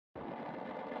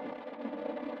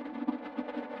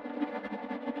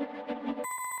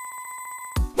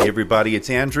Hey everybody,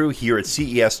 it's Andrew here at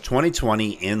CES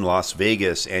 2020 in Las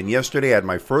Vegas, and yesterday I had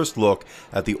my first look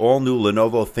at the all-new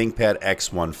Lenovo ThinkPad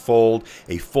X1 Fold,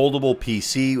 a foldable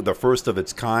PC, the first of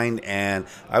its kind, and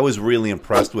I was really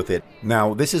impressed with it.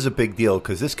 Now, this is a big deal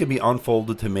because this can be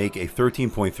unfolded to make a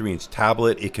 13.3-inch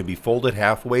tablet. It can be folded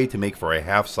halfway to make for a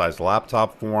half-size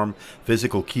laptop form.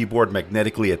 Physical keyboard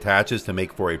magnetically attaches to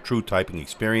make for a true typing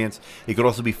experience. It could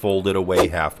also be folded away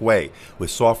halfway, with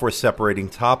software separating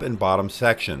top and bottom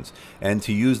sections, and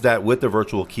to use that with the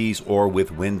virtual keys or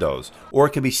with Windows. Or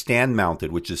it can be stand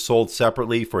mounted, which is sold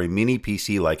separately for a mini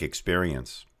PC-like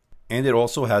experience. And it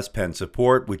also has pen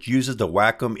support, which uses the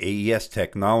Wacom AES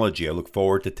technology. I look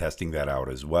forward to testing that out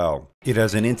as well. It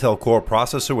has an Intel Core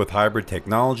processor with hybrid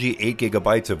technology,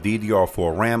 8GB of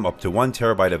DDR4 RAM, up to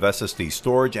 1TB of SSD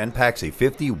storage, and packs a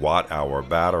 50 watt-hour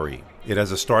battery. It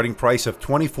has a starting price of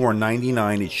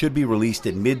 $24.99. It should be released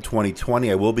in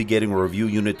mid-2020. I will be getting a review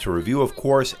unit to review, of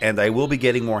course, and I will be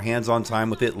getting more hands-on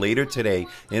time with it later today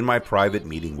in my private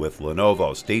meeting with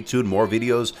Lenovo. Stay tuned, more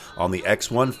videos on the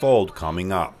X1 Fold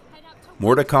coming up.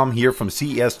 More to come here from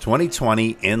CES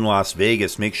 2020 in Las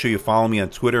Vegas. Make sure you follow me on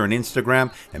Twitter and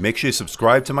Instagram, and make sure you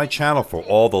subscribe to my channel for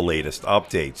all the latest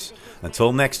updates.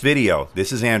 Until next video,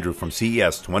 this is Andrew from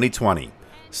CES 2020.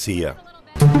 See ya.